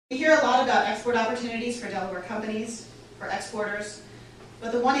We hear a lot about export opportunities for Delaware companies, for exporters,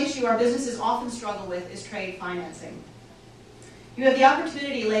 but the one issue our businesses often struggle with is trade financing. You have the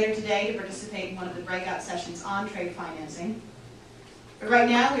opportunity later today to participate in one of the breakout sessions on trade financing. But right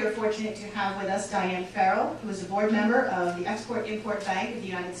now, we are fortunate to have with us Diane Farrell, who is a board member of the Export-Import Bank of the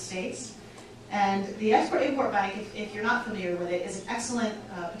United States. And the Export-Import Bank, if you're not familiar with it, is an excellent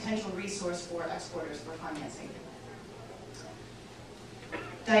potential resource for exporters for financing.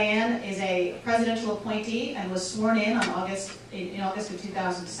 Diane is a presidential appointee and was sworn in on August of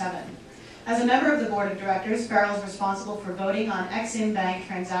 2007. As a member of the board of directors, Farrell is responsible for voting on Ex-Im Bank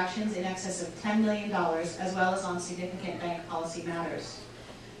transactions in excess of $10 million, as well as on significant bank policy matters.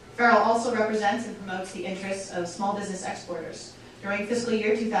 Farrell also represents and promotes the interests of small business exporters. During fiscal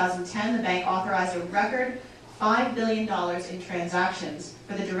year 2010, the bank authorized a record $5 billion in transactions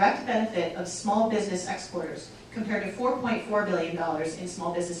for the direct benefit of small business exporters, compared to $4.4 billion in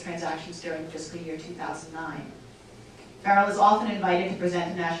small business transactions during fiscal year 2009. Farrell is often invited to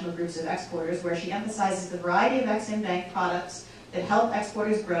present to national groups of exporters, where she emphasizes the variety of Ex-Im Bank products that help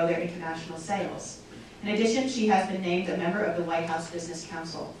exporters grow their international sales. In addition, she has been named a member of the White House Business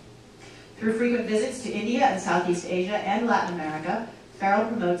Council. Through frequent visits to India and Southeast Asia and Latin America, Farrell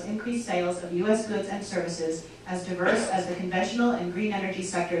promotes increased sales of U.S. goods and services as diverse as the conventional and green energy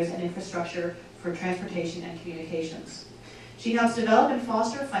sectors and infrastructure for transportation and communications. She helps develop and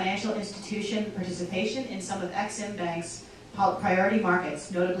foster financial institution participation in some of Ex-Im Bank's priority markets,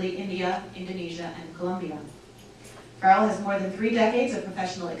 notably India, Indonesia, and Colombia. Farrell has more than 3 decades of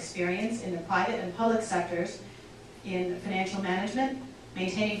professional experience in the private and public sectors in financial management,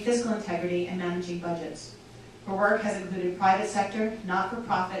 maintaining fiscal integrity, and managing budgets. Her work has included private sector,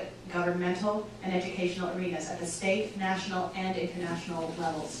 not-for-profit, governmental, and educational arenas at the state, national, and international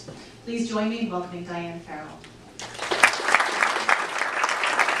levels. Please join me in welcoming Diane Farrell.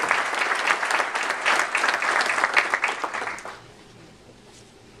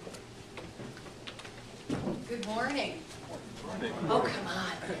 Good morning. Oh, come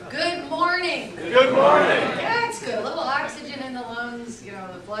on. Good morning. Good morning. Yeah, it's good. A little oxygen in the lungs, you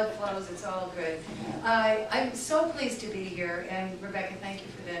know, the blood flows, it's all good. I'm so pleased to be here, and Rebecca, thank you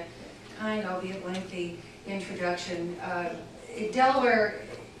for that kind, albeit lengthy, introduction. Delaware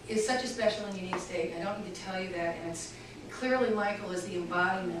is such a special and unique state, and I don't need to tell you that, and it's clearly Michael is the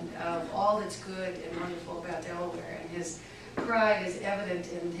embodiment of all that's good and wonderful about Delaware, and his pride is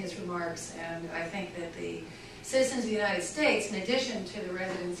evident in his remarks, and I think that the citizens of the United States, in addition to the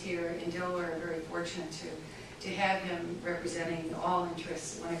residents here in Delaware, are very fortunate to have him representing all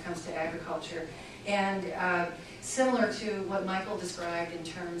interests when it comes to agriculture. And similar to what Michael described in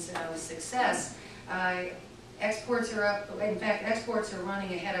terms of success, exports are up. In fact, exports are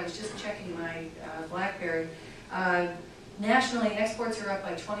running ahead. I was just checking my BlackBerry. Nationally, exports are up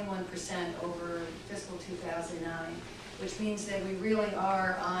by 21% over fiscal 2009, which means that we really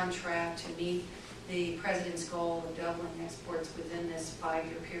are on track to meet the President's goal of doubling exports within this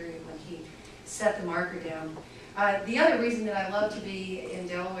 5-year period when he set the marker down. The other reason that I love to be in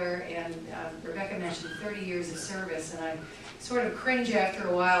Delaware, and Rebecca mentioned 30 years of service, and I sort of cringe after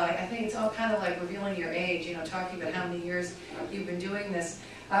a while. I think it's all kind of like revealing your age, you know, talking about how many years you've been doing this.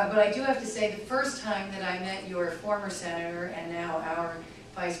 But I do have to say the first time that I met your former senator and now our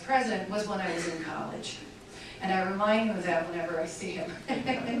vice president was when I was in college. And I remind him of that whenever I see him.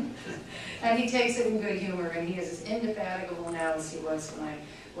 And he takes it in good humor, and he is as indefatigable now as he was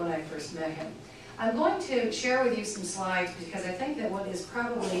when I first met him. I'm going to share with you some slides because I think that what is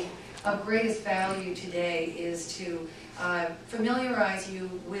probably of greatest value today is to familiarize you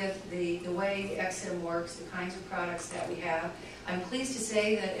with the way Ex-Im works, the kinds of products that we have. I'm pleased to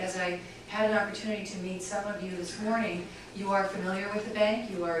say that as I had an opportunity to meet some of you this morning, you are familiar with the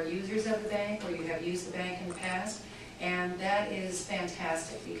bank, you are users of the bank, or you have used the bank in the past, and that is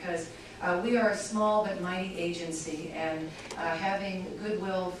fantastic because we are a small but mighty agency, and having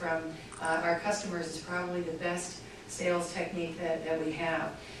goodwill from our customers is probably the best sales technique that we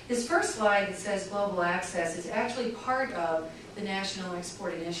have. This first slide that says global access is actually part of the National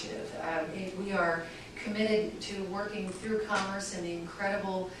Export Initiative. We are committed to working through commerce and the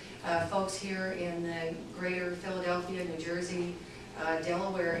incredible folks here in the greater Philadelphia, New Jersey,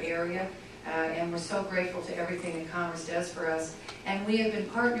 Delaware area, and we're so grateful to everything that commerce does for us. And we have been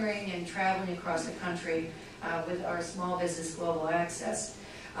partnering and traveling across the country with our small business global access.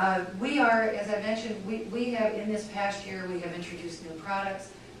 We are, as I mentioned, we have in this past year, we have introduced new products.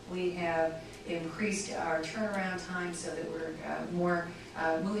 We have increased our turnaround time so that we're more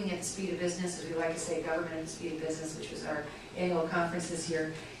moving at the speed of business, as we like to say, government at the speed of business, which was our annual conference this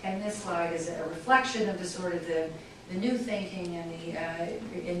year. And this slide is a reflection of the sort of the the new thinking and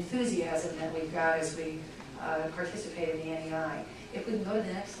the enthusiasm that we've got as we participate in the NEI. If we can go to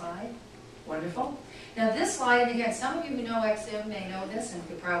the next slide. Wonderful. Now this slide, and again, some of you who know XM may know this and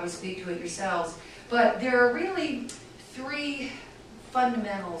could probably speak to it yourselves, but there are really three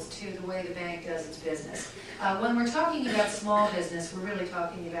fundamentals to the way the bank does its business. When we're talking about small business, we're really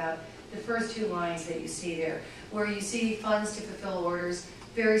talking about the first two lines that you see there, where you see funds to fulfill orders.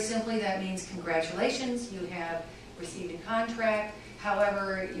 Very simply, that means congratulations, you have received a contract.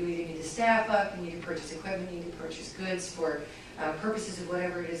 However, you either need to staff up, you need to purchase equipment, you need to purchase goods for purposes of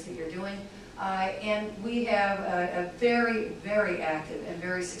whatever it is that you're doing. And we have a very, very active and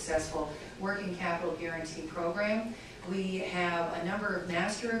very successful working capital guarantee program. We have a number of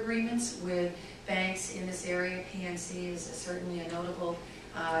master agreements with banks in this area. PNC is certainly a notable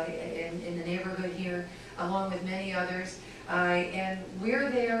in the neighborhood here, along with many others. And we're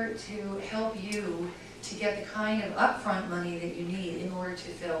there to help you to get the kind of upfront money that you need in order to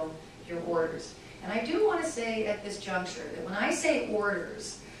fill your orders. And I do want to say at this juncture that when I say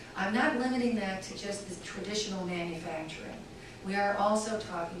orders, I'm not limiting that to just the traditional manufacturing. We are also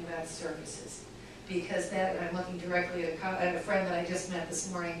talking about services, because that, and I'm looking directly at a friend that I just met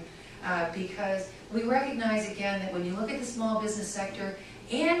this morning, because we recognize again that when you look at the small business sector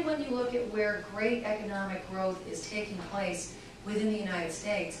and when you look at where great economic growth is taking place within the United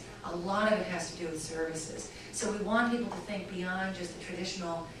States, a lot of it has to do with services. So we want people to think beyond just the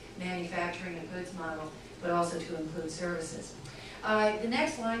traditional manufacturing and goods model, but also to include services. The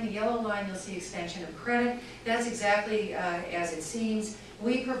next line, the yellow line, you'll see extension of credit. That's exactly as it seems.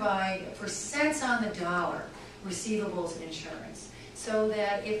 We provide, for cents on the dollar, receivables and insurance. So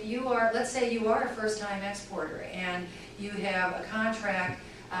that if you are, let's say you are a first-time exporter and you have a contract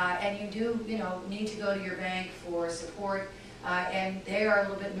and you do, need to go to your bank for support, and they are a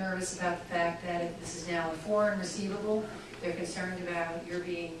little bit nervous about the fact that if this is now a foreign receivable, they're concerned about your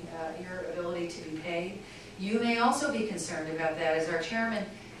ability to be paid. You may also be concerned about that. As our chairman,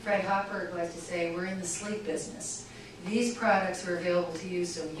 Fred Hochberg, likes to say, we're in the sleep business. These products are available to you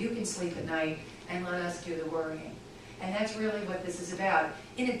so you can sleep at night and let us do the worrying. And that's really what this is about.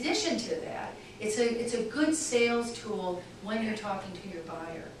 In addition to that, it's a good sales tool when you're talking to your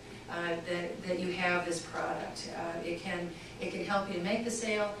buyer, that you have this product. It can help you to make the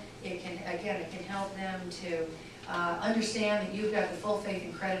sale. It can help them to understand that you've got the full faith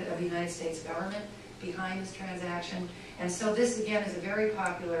and credit of the United States government behind this transaction. And so this, again, is a very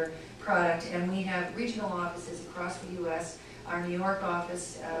popular product, and we have regional offices across the U.S. Our New York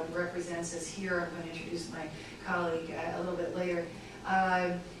office represents us here. I'm going to introduce my colleague a little bit later.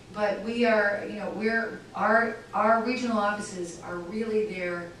 But we are, our regional offices are really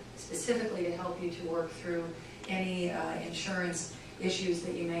there specifically to help you to work through any insurance issues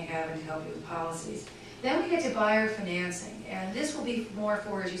that you may have and to help you with policies. Then we get to buyer financing, and this will be more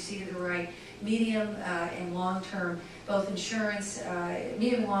for, as you see to the right, medium and long-term, both insurance,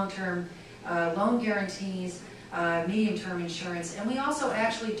 medium and long-term loan guarantees, medium-term insurance, and we also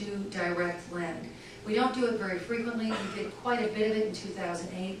actually do direct lend. We don't do it very frequently. We did quite a bit of it in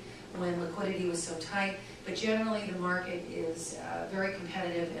 2008 when liquidity was so tight, but generally the market is very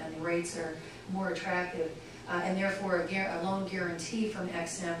competitive and the rates are more attractive, and therefore a loan guarantee from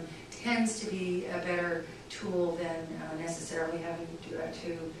XM tends to be a better tool than necessarily having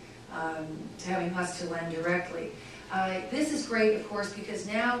having us to lend directly. This is great, of course, because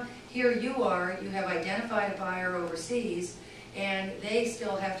now here you have identified a buyer overseas, and they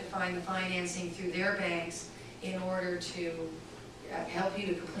still have to find the financing through their banks in order to help you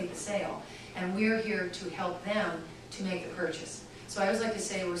to complete the sale. And we're here to help them to make the purchase. So I always like to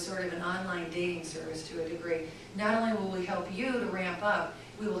say we're sort of an online dating service to a degree. Not only will we help you to ramp up,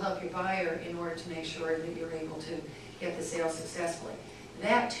 we will help your buyer in order to make sure that you're able to get the sale successfully.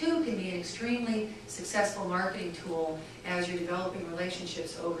 That too can be an extremely successful marketing tool as you're developing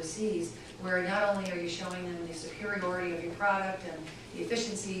relationships overseas, where not only are you showing them the superiority of your product and the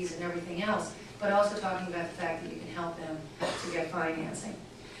efficiencies and everything else, but also talking about the fact that you can help them to get financing.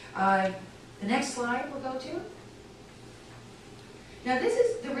 The next slide we'll go to. Now this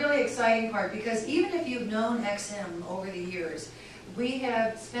is the really exciting part, because even if you've known XM over the years, we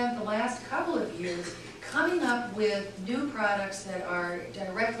have spent the last couple of years coming up with new products that are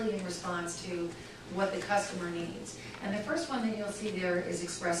directly in response to what the customer needs. And the first one that you'll see there is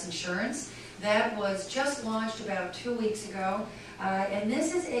Express Insurance. That was just launched about 2 weeks ago. And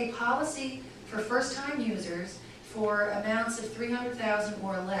this is a policy for first-time users for amounts of $300,000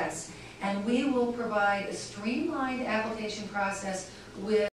 or less. And we will provide a streamlined application process with